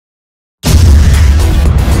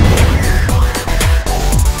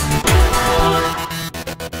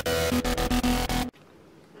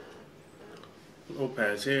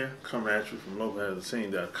Lopez here, coming at you from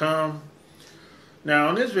LopezTheScene.com. Now,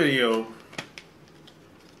 in this video,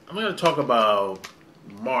 I'm going to talk about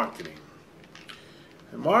marketing.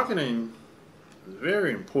 And marketing is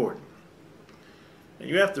very important. And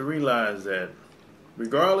you have to realize that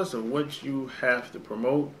regardless of what you have to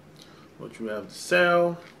promote, what you have to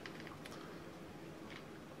sell,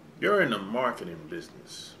 you're in the marketing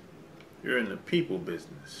business. You're in the people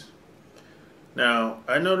business. Now,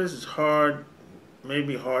 I know this is hard,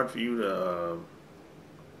 maybe hard for you to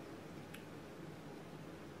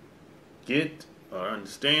get or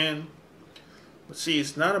understand. But see,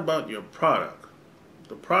 it's not about your product.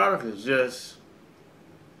 The product is just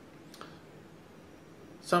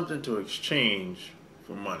something to exchange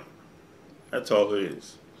for money. That's all it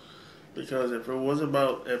is. Because if it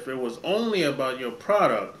was only about your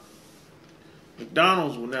product,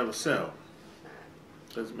 McDonald's will never sell.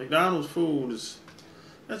 Because McDonald's food is,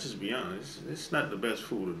 let's just be honest, it's not the best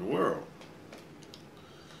food in the world.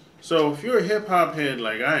 So if you're a hip-hop head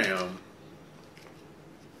like I am,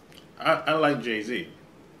 I like Jay-Z.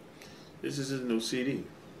 This is his new CD.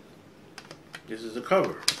 This is the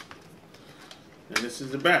cover. And this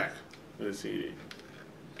is the back of the CD.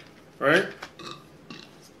 Right?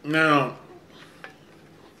 Now,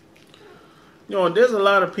 you know, there's a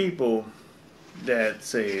lot of people that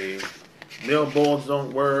say billboards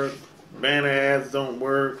don't work, banner ads don't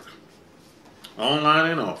work, online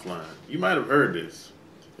and offline. You might have heard this.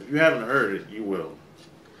 If you haven't heard it, you will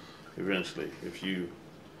eventually. If you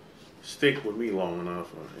stick with me long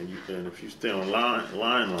enough, and if you stay online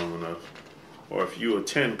long enough, or if you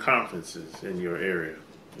attend conferences in your area,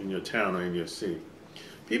 in your town or in your city,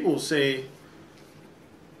 people will say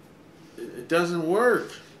it doesn't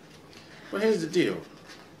work. But here's the deal.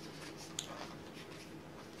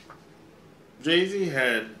 Jay-Z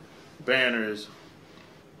had banners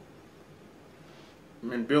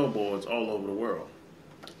and billboards all over the world.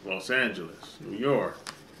 Los Angeles, New York,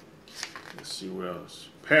 let's see what else,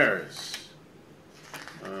 Paris,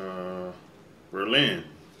 Berlin,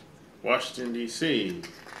 Washington, D.C.,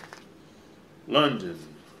 London,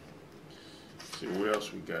 let's see what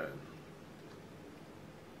else we got,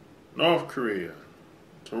 North Korea,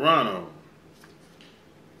 Toronto,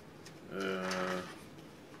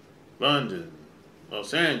 London,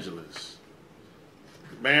 Los Angeles,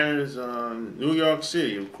 banners on New York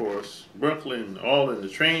City, of course, Brooklyn, all in the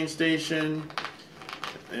train station,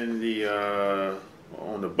 in the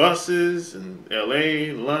on the buses, in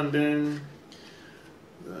L.A., London.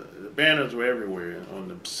 The banners were everywhere, on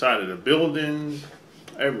the side of the buildings,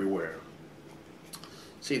 everywhere.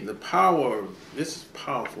 See, the power, this is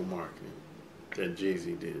powerful marketing that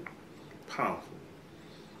Jay-Z did. Powerful.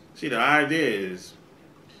 See, the idea is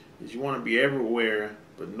you want to be everywhere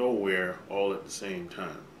but nowhere all at the same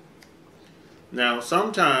time. Now,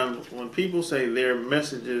 sometimes when people say their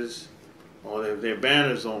messages or their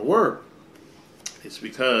banners don't work, it's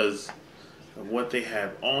because of what they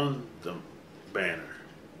have on the banner,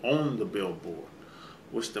 on the billboard.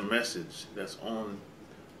 What's the message that's on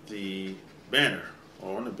the banner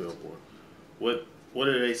or on the billboard? What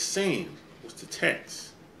are they saying? What's the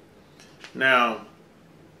text? Now,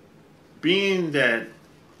 being that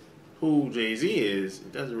who Jay-Z is,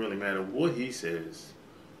 it doesn't really matter what he says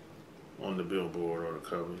on the billboard or the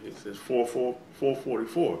cover. It says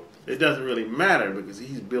 444. It doesn't really matter because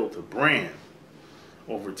he's built a brand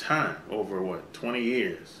over time, over what, 20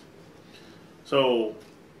 years. So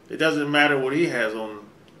it doesn't matter what he has on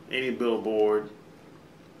any billboard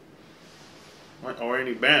or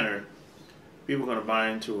any banner. People are going to buy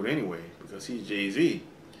into it anyway because he's Jay-Z.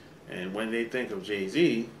 And when they think of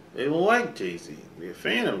Jay-Z, they will like Jay-Z. They're a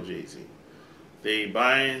fan of Jay-Z. They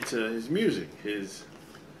buy into his music, his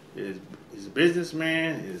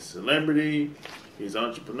businessman, his celebrity, his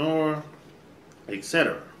entrepreneur,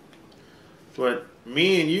 etc. But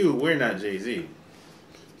me and you, we're not Jay-Z.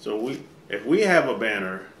 So if we have a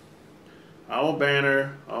banner, our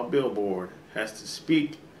billboard has to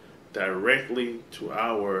speak directly to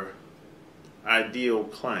our ideal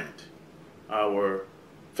client, our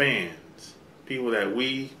fans. People that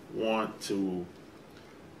we want to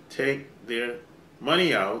take their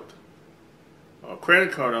money out, or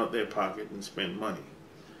credit card out their pocket and spend money.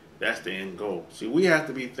 That's the end goal. See, we have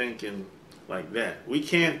to be thinking like that. We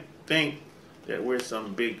can't think that we're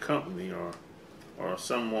some big company or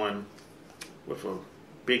someone with a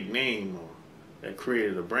big name or that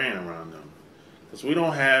created a brand around them. Because we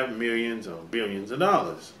don't have millions or billions of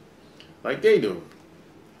dollars like they do.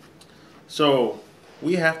 So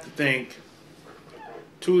we have to think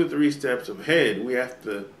 2 to 3 steps ahead. We have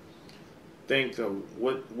to think of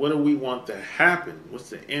what do we want to happen?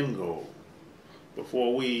 What's the end goal?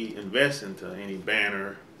 before we invest into any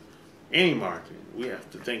banner, any marketing, we have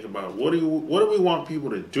to think about what do we want people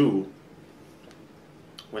to do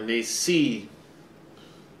when they see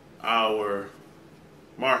our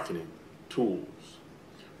marketing tools,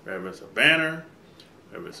 whether it's a banner,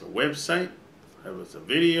 whether it's a website, whether it's a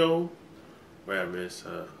video, whether it's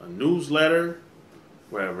a newsletter,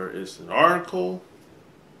 whether it's an article.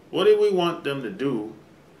 What do we want them to do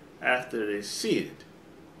after they see it?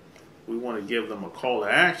 We want to give them a call to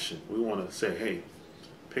action. We want to say, hey,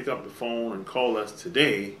 pick up the phone and call us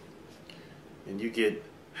today, and you get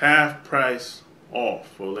half price off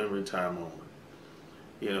for a limited time only.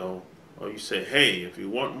 You know, or you say, hey, if you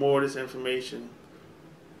want more of this information,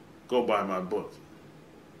 go buy my book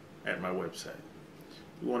at my website.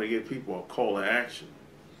 We want to give people a call to action.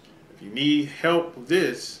 If you need help with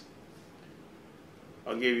this,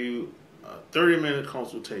 I'll give you a 30-minute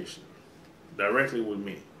consultation directly with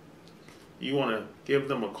me. You want to give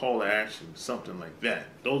them a call to action, something like that.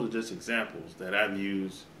 Those are just examples that I've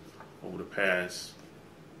used over the past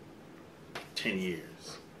 10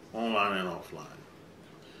 years, online and offline.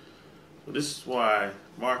 So this is why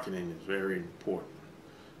marketing is very important,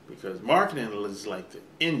 because marketing is like the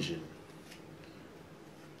engine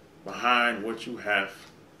behind what you have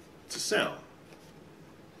to sell.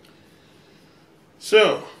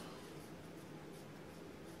 So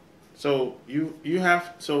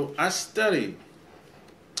I study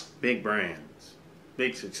big brands,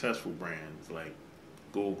 big successful brands like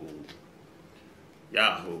Google,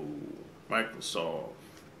 Yahoo, Microsoft.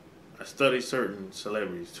 I study certain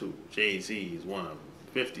celebrities too. Jay-Z is one of them.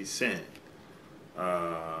 50 Cent,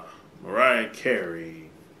 Mariah Carey.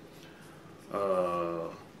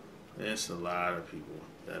 There's a lot of people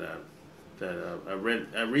that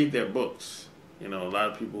I read their books. You know, a lot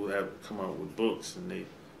of people have come out with books and they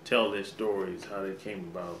tell their stories, how they came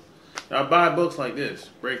about. Now, I buy books like this,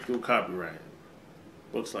 Breakthrough Copywriting.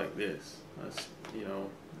 Books like this. That's, you know,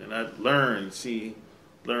 and I learn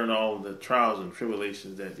all the trials and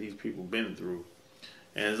tribulations that these people been through.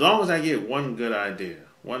 And as long as I get one good idea,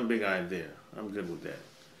 one big idea, I'm good with that.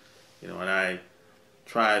 You know, and I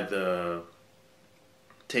try to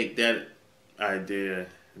take that idea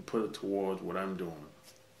and put it towards what I'm doing.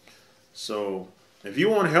 So if you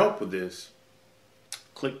want help with this,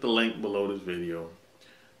 click the link below this video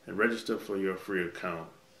and register for your free account,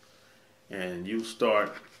 and you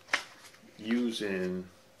start using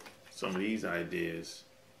some of these ideas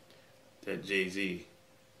that Jay-Z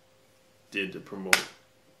did to promote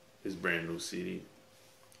his brand new CD.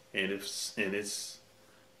 And it's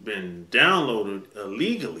been downloaded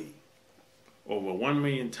illegally over 1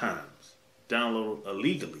 million times. Downloaded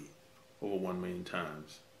illegally over 1 million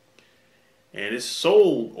times. And it's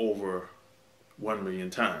sold over 1 million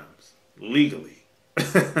times legally.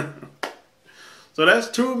 So that's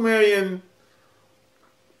 2 million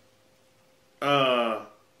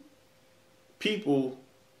people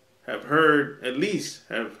have heard, at least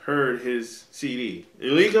have heard his CD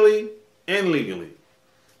illegally and legally.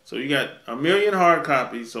 So you got 1 million hard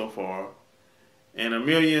copies so far and 1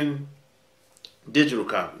 million digital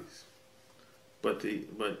copies. But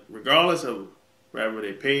regardless of whether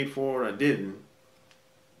they paid for it or didn't,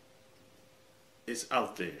 it's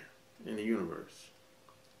out there in the universe.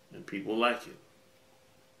 And people like it.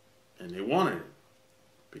 And they wanted it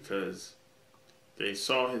because they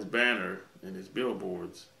saw his banner and his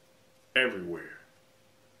billboards everywhere.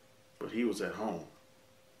 But he was at home.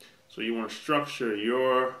 So you want to structure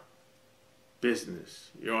your business,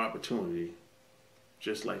 your opportunity,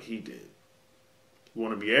 just like he did. You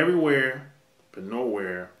want to be everywhere, but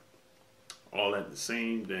nowhere, all at the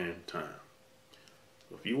same damn time.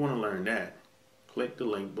 So if you want to learn that, click the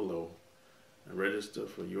link below and register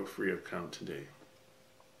for your free account today.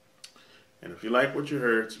 And if you like what you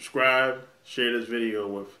heard, subscribe, share this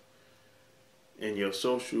video in your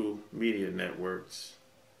social media networks.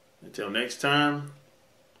 Until next time,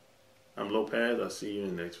 I'm Lopez. I'll see you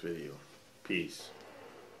in the next video. Peace.